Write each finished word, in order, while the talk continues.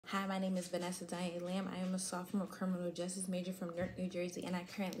Hi, my name is Vanessa Diane Lamb. I am a sophomore criminal justice major from Newark, New Jersey, and I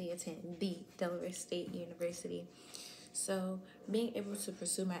currently attend the Delaware State University. So, being able to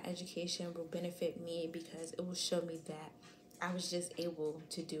pursue my education will benefit me because it will show me that I was just able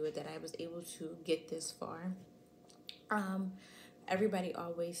to do it, that I was able to get this far. Um, Everybody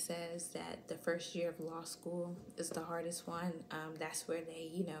always says that the first year of law school is the hardest one. That's where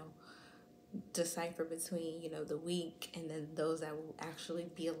they, decipher between the weak and then those that will actually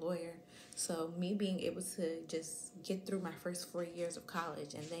be a lawyer. So me being able to just get through my first 4 years of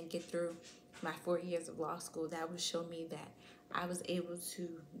college and then get through my 4 years of law school, that would show me that I was able to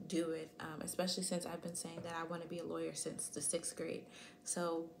do it, especially since I've been saying that I want to be a lawyer since the 6th grade.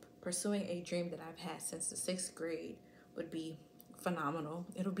 So pursuing a dream that I've had since the 6th grade would be phenomenal.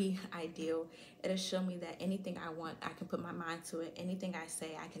 It'll be ideal. It'll show me that anything I want, I can put my mind to it. Anything I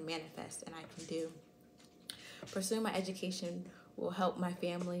say, I can manifest and I can do. Pursuing my education will help my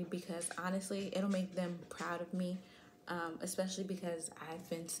family because honestly, it'll make them proud of me, especially because I've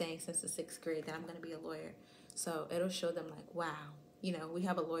been saying since the 6th grade that I'm going to be a lawyer. So it'll show them like, wow, we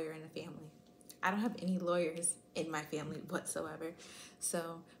have a lawyer in the family. I don't have any lawyers in my family whatsoever.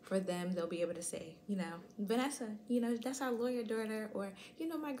 So for them, they'll be able to say, Vanessa, that's our lawyer daughter, or,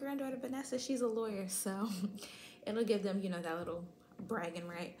 my granddaughter Vanessa, she's a lawyer. So it'll give them, that little bragging,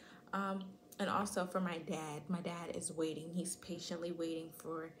 right? And also for my dad is waiting. He's patiently waiting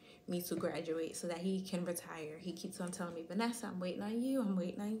for me to graduate so that he can retire. He keeps on telling me, Vanessa, I'm waiting on you. I'm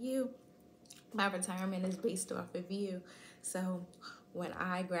waiting on you. My retirement is based off of you. So when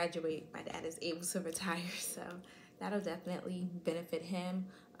I graduate, my dad is able to retire. So that'll definitely benefit him.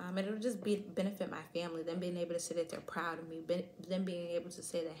 It'll just benefit my family. Them being able to say that they're proud of me. Them being able to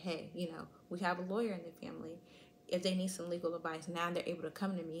say that, hey, we have a lawyer in the family. If they need some legal advice, now they're able to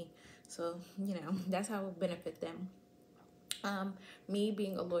come to me. So, that's how it will benefit them. Me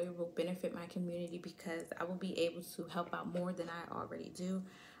being a lawyer will benefit my community because I will be able to help out more than I already do.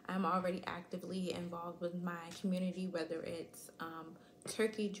 I'm already actively involved with my community, whether it's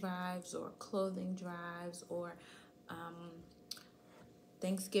turkey drives or clothing drives or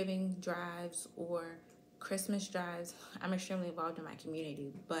Thanksgiving drives or Christmas drives. I'm extremely involved in my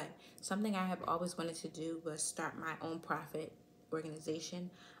community, but something I have always wanted to do was start my own profit organization.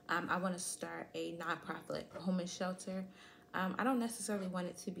 I want to start a nonprofit homeless shelter. I don't necessarily want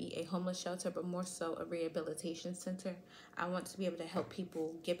it to be a homeless shelter, but more so a rehabilitation center. I want to be able to help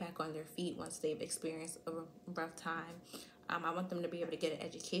people get back on their feet once they've experienced a rough time. I want them to be able to get an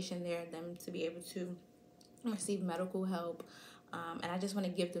education there, them to be able to receive medical help, and I just want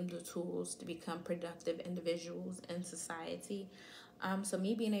to give them the tools to become productive individuals in society. So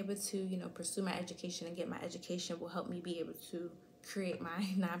me being able to, pursue my education and get my education will help me be able to create my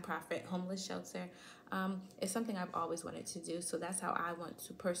nonprofit homeless shelter. It's something I've always wanted to do. So that's how I want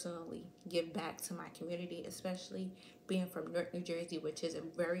to personally give back to my community, especially being from Newark, New Jersey, which is a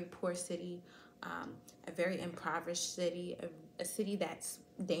very poor city, a very impoverished city, a city that's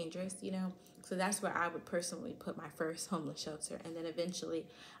dangerous, So that's where I would personally put my first homeless shelter. And then eventually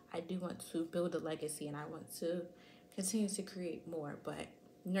I do want to build a legacy and I want to continue to create more. But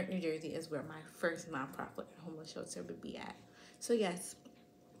Newark, New Jersey is where my first nonprofit homeless shelter would be at. So yes,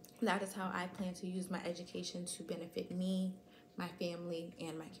 that is how I plan to use my education to benefit me, my family,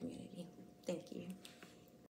 and my community. Thank you.